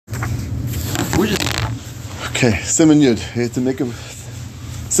Okay, Simon Yud. You have to make a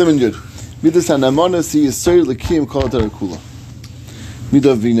Simon Yud. Midas hanamonas he is sir lekim kol tarakula.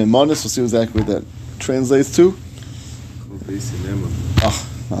 Midah v'nemanos. We'll see exactly what that translates to.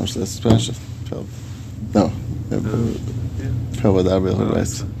 No, that's special. No,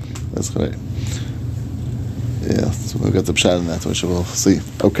 that's correct. Yeah, so we got the pshat in that, which we'll see.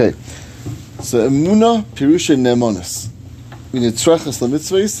 Okay, so emuna pirusha nemanos. V'nitzrachas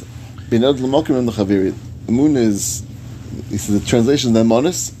lamitzvos b'nad l'mokim and l'chavirid. Emuna is the translation of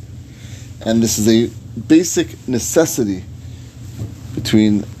nemanos, and this is a basic necessity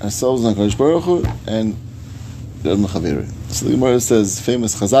between ourselves and HaKadosh Baruch Hu and the Chaviri. So the Gemara says,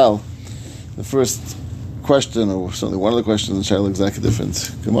 famous Chazal, the first question, or certainly one of the questions in Shaila exactly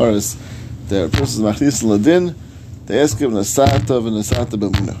different Gemara is, there are persons machnis ladin, they ask him nasata v'nasata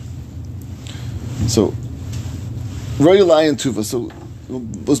b'muna. So, Roy Lion Tuva. So, the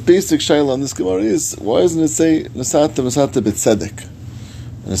most basic Shaila on this Gemara is, why doesn't it say nasata v'nasata b'tzedek,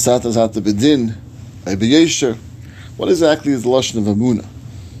 nasata v'nasata b'din, b'yesher? What exactly is the lashon of Amunah?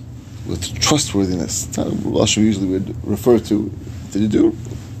 With trustworthiness. It's not a lashon we usually would refer to. Did you do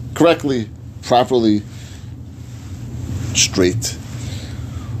correctly, properly, straight?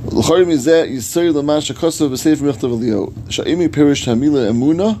 L'chari mizeh yisayir l'masha kosav b'seif michtav Eliyahu sha'imi perish hamila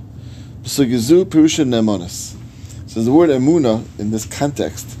Amunah b'sugizu perusha nemanos. So the word Amunah in this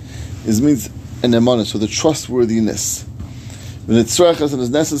context means an nemanos, so the trustworthiness. When it's tzrachas and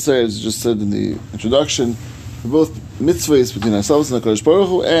is necessary, as just said in the introduction, for both mitzvahs between ourselves and HaKadosh Baruch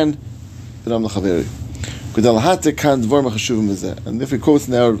Hu and B'nam L'Chaveri. And if we quote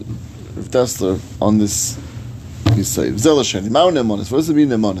now Rav Dessler on this, he says, what does it mean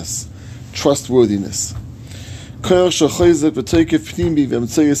nemanos? Trustworthiness. A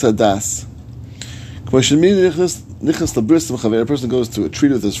person goes to a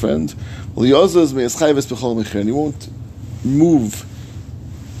treat with his friend, and he won't move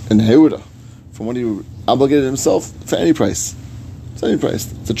in Heudah from what he obligated himself for any price. It's any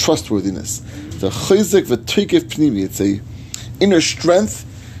price. It's a trustworthiness. It's a chayzik v'toikef pnimi. It's a inner strength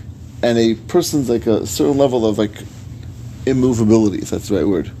and a person's like a certain level of like immovability, if that's the right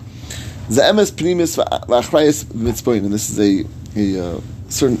word. Z'emes pnimis v'achrayis v'mitzpoin. And this is a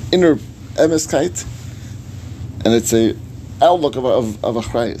certain inner emeskite, and it's a outlook of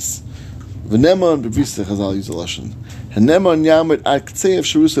achrayis. V'neman b'visa Chazal use a lashon. Haneman yamid ad kteiv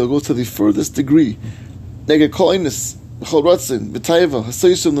sherusa, go to the furthest degree. Nega koinis, chol ratzin, v'taiva,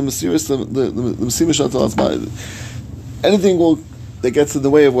 hasoyishim l'mesiris l'mesimish l'talazma. Anything that gets in the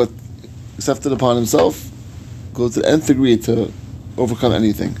way of what accepted upon himself, go to the nth degree to overcome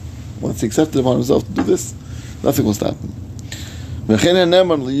anything. Once he accepted upon himself to do this, nothing will stop him. V'chein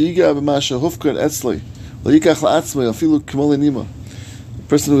haneman liyiga b'masha hufkar etzlei, liyikach la'atzmei afilu k'mol nima. The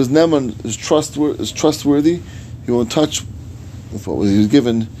person who is neman is trustworthy. He won't touch with what he was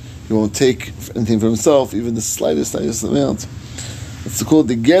given. He won't take anything for himself, even the slightest amount. It's called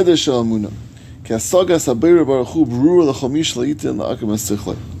the Geder Shel Amunah.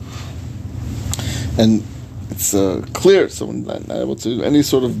 And it's clear, someone not able to do any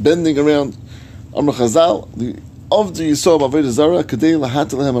sort of bending around. Amr Chazal, the of the Yisrael B'Avodah Zarah, Kadei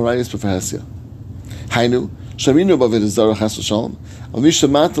Lahat Lehem Arayis B'Farasya. Hainu, Shaminu B'Avodah Zarah Chas V'Shalom, Al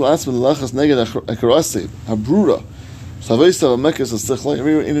Mishamat L'Asman L'Lachas Neged Akarasei, Habrura, Savaysa V'Mekes L'Sechlai,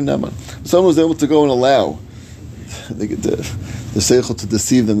 in Neman. Someone was able to go and allow they get the seichel to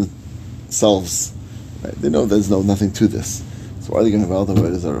deceive themselves. Right? They know there's nothing to this. So why are they going to allow the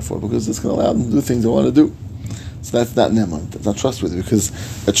Avodah Zarah for? Because it's going to allow them to do things they want to do. So that's not neman. That's not trustworthy, because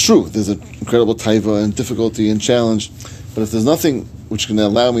it's true. There's an incredible taiva and difficulty and challenge, but if there's nothing which can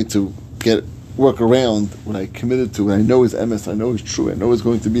allow me to work around what I committed to, what I know is emes, I know is true, I know is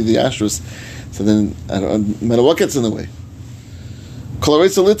going to be the ashrus, so then no matter what gets in the way. How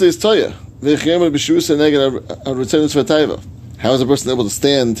is a person able to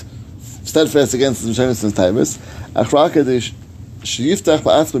stand steadfast against the Mishnayos and taivas?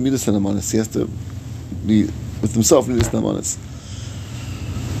 He has to be with himself in this namanis.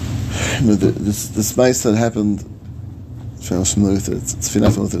 This mice that happened, if you're not familiar with it, if you're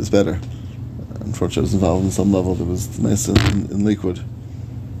not familiar with it, it's better. Unfortunately, I was involved in some level. There was nice in Lakewood.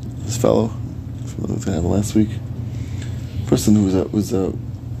 This fellow, familiar with what happened last week. Person who was I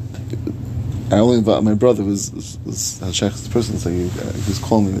only involved my brother was a Czech person, so he was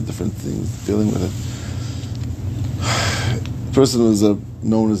calling me with different things, dealing with it. The person was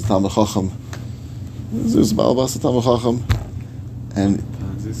known as Talmid Chacham. There was Balabas Talmid Chacham, and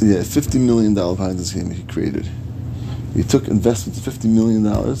 $50 million behind this game he created. He took investments of $50 million,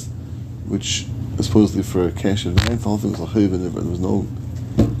 which was supposedly for a cash advance. The whole thing was a chayv, and there was no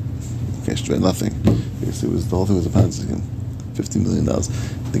cash We had nothing. The whole thing was a Ponzi scheme. $50 million.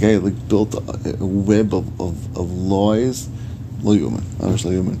 The guy built a web of lies. Lo human.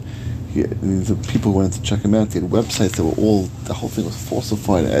 The people who wanted to check him out, he had websites that were the whole thing was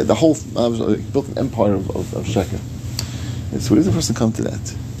falsified. He built an empire of sheker. And so, where does a person come to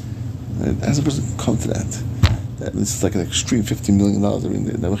that? How does a person come to that? This is like an extreme $50 million. I mean,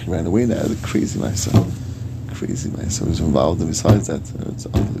 Nebuchadnezzar ran away now. The crazy Maisa was involved, and besides that, it's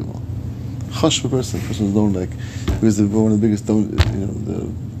unbelievable. Hush, the person was known like he was one of the biggest, the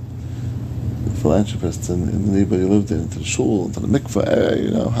philanthropists in the neighborhood he lived in, to the shul, to the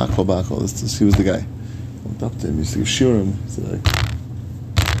mikveh, hakol bakol. He was the guy. I went up to him. He used to give shiurim. He said, like,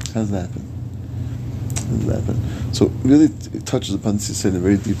 how does that happen? So really, it touches upon this in a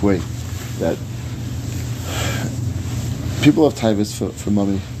very deep way that people have taivas for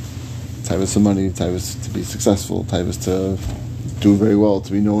money, taivas to be successful, taivas to do very well,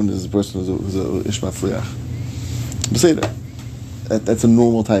 to be known as a person who's a ish matzliach. But say that's a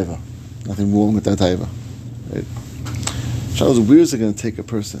normal taiva. Nothing wrong with that taiva. Right? Charles, where is it going to take a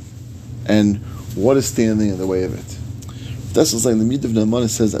person, and what is standing in the way of it? That's what's like the Midah of Naaman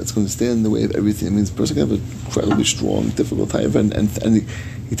says that it's going to stand in the way of everything. It means a person can have an incredibly strong, difficult taiva, and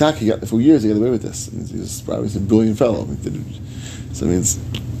he got for years he got away with this. It means he was probably a brilliant fellow. So it means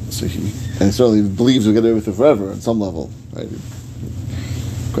he certainly believes he'll get away with it forever on some level, right?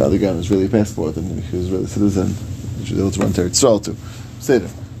 Probably got his Israeli passport and he was really a citizen. He should be able to run to Israel too. Seder.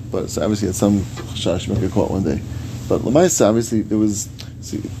 But so obviously at some chash might get caught one day. But Lamaisa, obviously there was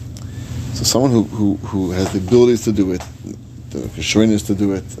so someone who has the abilities to do it, the kashreiness to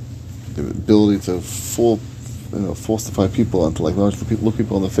do it, the ability to falsify people and to look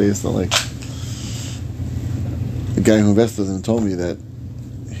people in the face, and like the guy who invested in him told me that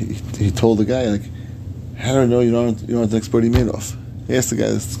he told the guy, like, how do I know you aren't an expert in Madoff? He asked the guy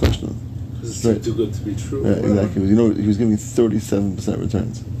this question. This is too good to be true. Yeah, exactly. He was giving 37%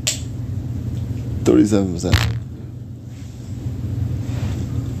 returns. 37%.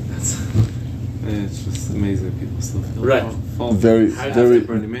 It's just amazing. People still feel right. Very,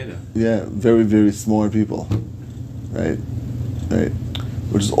 very, very smart people. Right.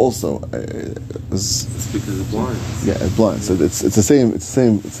 Which is also it's because of blind. Yeah, it's blind. So it's the same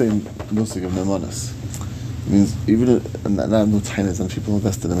nusig of nemanas. It means even not no tainas and people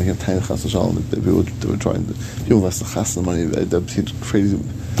invested in making tainas chas v'shalom. They were trying to people invested chas the money. They crazy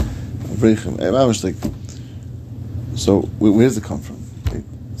breachim. I was like, so where does it come from? Right?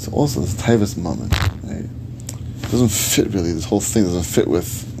 So also this taivas moment, right? It doesn't fit really. This whole thing doesn't fit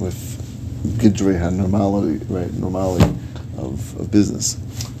with gidrei normality, right? Normality of business.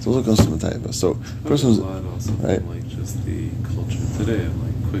 So it also comes from the taiva. So person's right, like just the culture today of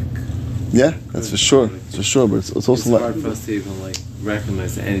like quick. Yeah, that's for sure. But it's also it's hard for us to even like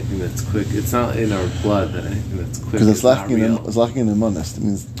recognize that anything that's quick. It's not in our blood that anything that's quick. Because it's lacking in the manas. It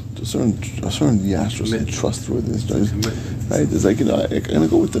means a certain yashrus and trustworthiness, right? It's like I'm gonna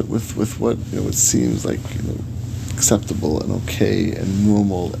go with what it seems like acceptable and okay and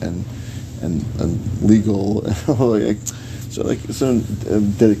normal and legal so like a certain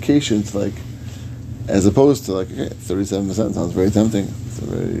dedication to like, as opposed to like 37% sounds very tempting. It's a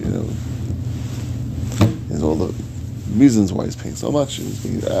very there's all the reasons why he's paying so much. And he's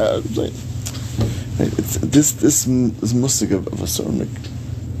being right. It's this musik of a certain like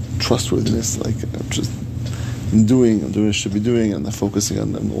trustworthiness, like I'm doing what I should be doing, and I'm focusing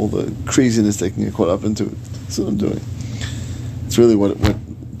on all the craziness they can get caught up into. That's what I'm doing. It's really what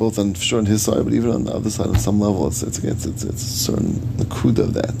both on his side, but even on the other side, on some level, it's a certain nakuda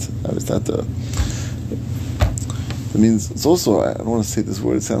of that. It's not the. It means it's also, I don't want to say this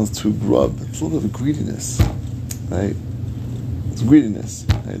word, it sounds too grub. It's a little bit of a greediness, right? It's greediness,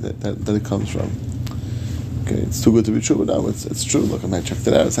 right? That it comes from. Okay, it's too good to be true, but now it's true. Look, I checked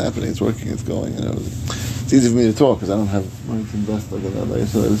it out. It's happening. It's working. It's going. It's easy for me to talk because I don't have money to invest like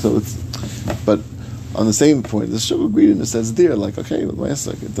that. So it's, but. On the same point, the sugar greediness that's there, like, okay,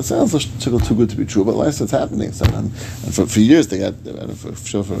 that sounds too good to be true, but last it's happening. So, and for years they got, for a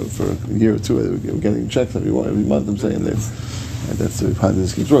year or two, they were getting checks every month. I'm saying that, and that's the part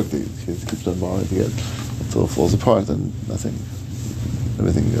this keeps working. It keeps on borrowing to get until it falls apart and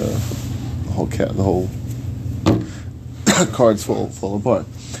everything, the whole cards fall apart.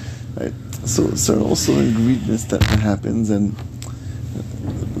 Right. So also in greediness that happens, and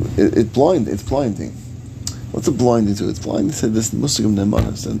it's blinding. What's it blinding to? It's blinding to this musik of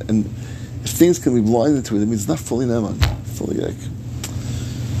nemanas, and if things can be blinded to it, it means it's not fully neman, fully like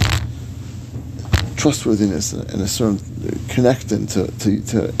trustworthiness and a certain connecting to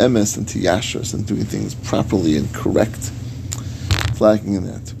emes and to yashras and doing things properly and correct. It's lacking in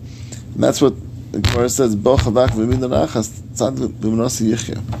that. And that's what the Gemara says, Bo chavak v'min nachas tzad v'minasi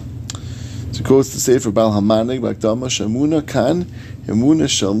yichya. So it goes to say for Bal Hamanig, B'akdama, Shemuna kan, Emuna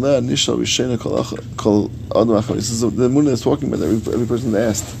shaleh, nishal v'shena kol adam achar. This is the Emuna is talking about every person that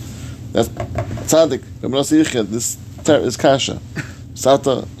asked. That's tzaddik, v'minasi yichya, this kasha.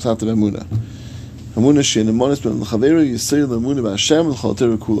 Sata v'emuna. Emuna she'en emonis ben l'chaveru, yisir l'emuna b'Hashem, l'chal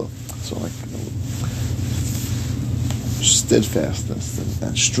teru kula. So like, steadfastness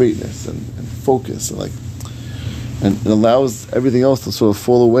and straightness and focus and it allows everything else to sort of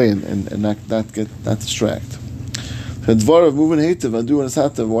fall away and not distract. The dvar of moving hativ and doing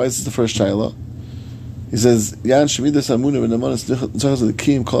hatav. Why is this the first shayla? He says yan shemidas amuna v'namanas tzachas the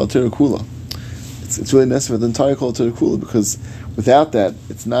kiyim kol atera kula. It's really necessary for the entire kol atera kula, because without that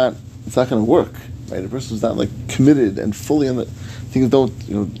it's not going to work. Right? A person who's not like committed and fully on the things don't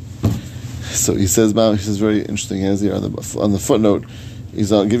So he says very interesting. He has here on the footnote.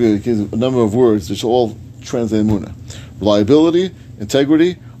 He's gives a number of words which all translate Emunah: reliability,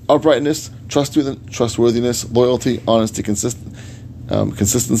 integrity, uprightness, trustworthiness, loyalty, honesty,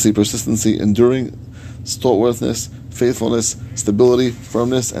 consistency, persistency, enduring, stalwartness, faithfulness, stability,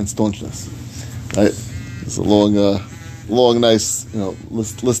 firmness, and staunchness. Right? It's a long, nice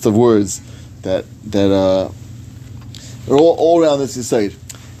list of words that are all around this side.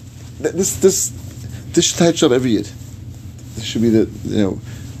 This should touch up every yid. This should be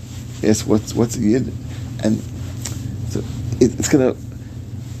yes, what's a yid, and so it's gonna.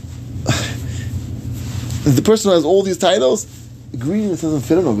 The person who has all these titles, greediness doesn't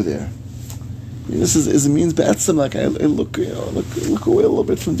fit in over there. This is it means b'atzim, like I look away a little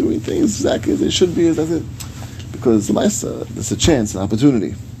bit from doing things exactly as they should be. Because there's a chance, an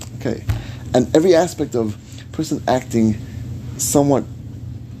opportunity. Okay, and every aspect of person acting somewhat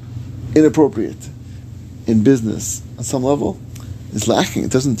inappropriate in business on some level is lacking.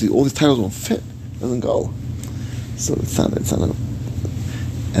 It doesn't. All these titles won't fit. It doesn't go. So it's not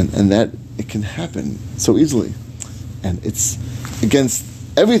and that it can happen so easily, and it's against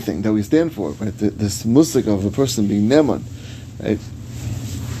everything that we stand for. Right? This musik of a person being neman, right?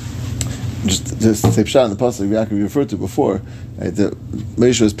 Just the same shot in the pasuk we referred to before. Right? The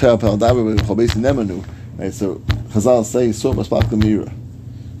Meisha is pel davar b'chabesi nemanu. Right? So Chazal say so maspak l'mira.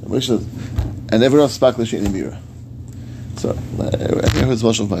 And everyone else sparkle shein mira. So I heard this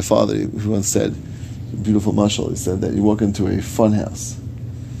mashal of my father. He once said, a beautiful mashal. He said that you walk into a fun house,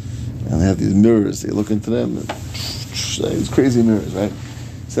 and they have these mirrors. You look into them, and these crazy mirrors, right?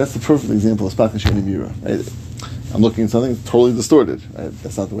 So that's the perfect example of sparkle shein mira. Right? I'm looking at something totally distorted. Right?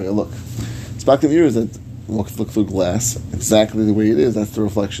 That's not the way I look. Sparkle mira is that look through glass exactly the way it is. That's the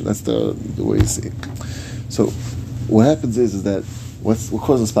reflection. That's the way you see it. So what happens is that what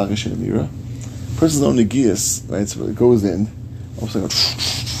causes sparkle shein mira? Person's own negias, right? So it goes in. All of a sudden,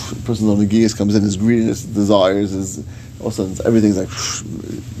 the person's own negias comes in. His greediness, his desires, all of a sudden everything's like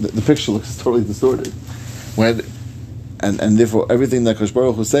the picture looks totally distorted. And therefore everything that Kadosh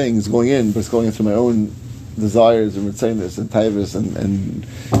Baruch Hu is saying is going in, but it's going in through my own desires and ritzainus and taivus and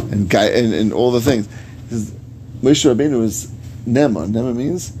all the things. Moshe Rabbeinu is nema. Nema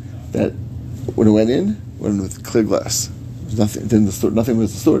means that when it went in with clear glass. Nothing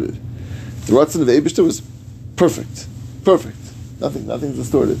was distorted. The Ratzon of the Eibishter was perfect. Nothing's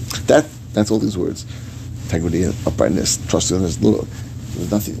distorted. That's all these words: integrity, uprightness, trustworthiness. There's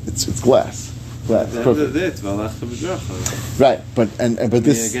nothing. It's glass. Perfect. Right, but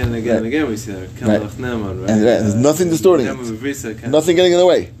this again and again we see that. Right. And there's nothing distorting it. Nothing getting in the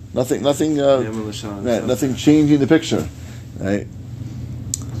way. Nothing. Right. Nothing changing the picture. Right.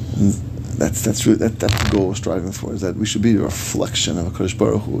 And that's the goal we're striving for, is that we should be a reflection of a Kadosh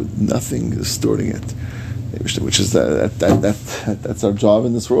Baruch Hu, nothing distorting it, which is that's our job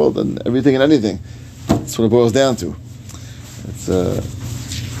in this world, and everything and anything. That's what it boils down to. It's an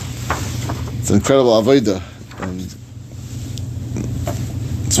incredible avodah, and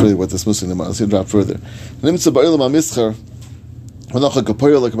it's really what this Muslim is. Let's see, drop further. Nimtza Biolom Haparnasah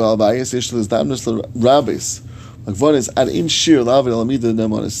Shiur. Like one is ad in shir lavid alamida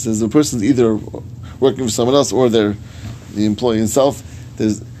nemanis. Says the person's either working for someone else or they're the employee himself.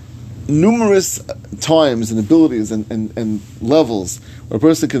 There's numerous times and abilities and levels where a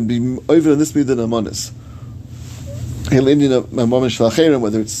person can be over in this midah nemanis.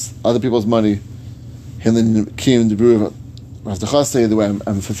 Whether it's other people's money, the way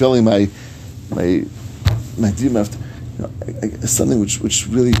I'm fulfilling my dream after something which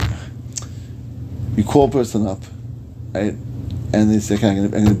really. You call a person up, right, and they say, "Okay,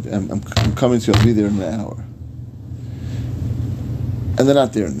 I'm coming to you. I'll be there in an hour," and they're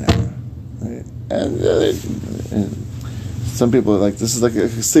not there in an hour, right? And some people are like, this is like a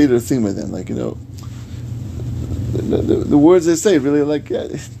Seder thing by them. Like, the words they say really like,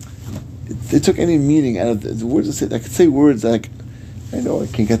 they took any meaning out of the words they say. I could say words like, I know I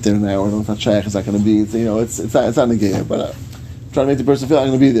can't get there now, I know it's not shaykh, it's not going to be, it's not negated, but I'm trying to make the person feel I'm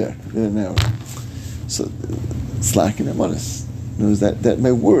going to be there now. So it's lacking that honest. That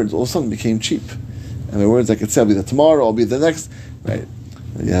my words all of a sudden became cheap. And my words I could say, I'll be there tomorrow, I'll be there next, right?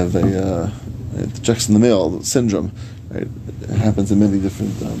 You have the checks in the mail syndrome, right? It happens in many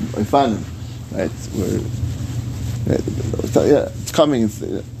different ifanim, right? It's coming.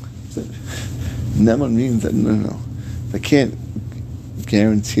 Neman means that no. I can't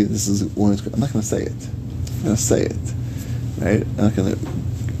guarantee this is when it's. I'm not going to say it. I'm going to say it, right? I'm not going to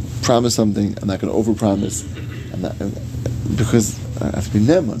promise something. I'm not going to overpromise. Because I have to be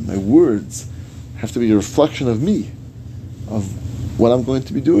neman. My words have to be a reflection of me, of what I'm going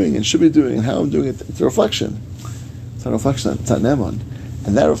to be doing and should be doing and how I'm doing it. It's a reflection. It's not a reflection. It's not neman,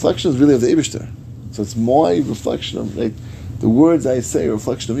 and that reflection is really of the Eibishter. So it's my reflection of the words I say, a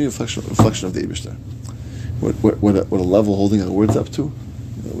reflection of me, a reflection of the Eibishter. What a level holding the words up to,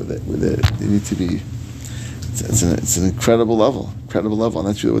 they need to be. It's an incredible level, and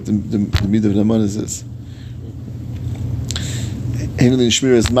that's really what the midah of neman is.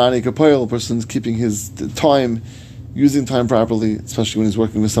 A person's keeping his time, using time properly, especially when he's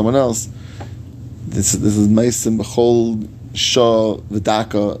working with someone else. This is meisim b'chol shah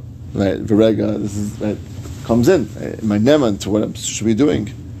v'daka, right? V'rega. This is right, comes in my neman to what I should be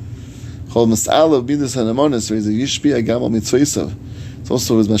doing. Chol mas'ala b'midas hanemonis, so he's a yishpi agam al mitzvaysav. It's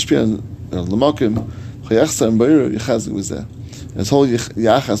also his mashpia l'makim chayachsar and b'yir yichazim with that. And his whole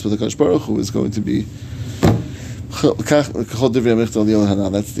yachas with the Kadosh Baruch Hu is going to be. That's the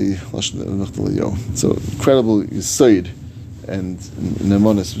lashon. So incredible yisoid and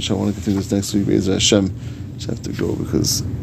nemonis, which I want to continue this next week. Be'ezras Hashem, which I have to go because.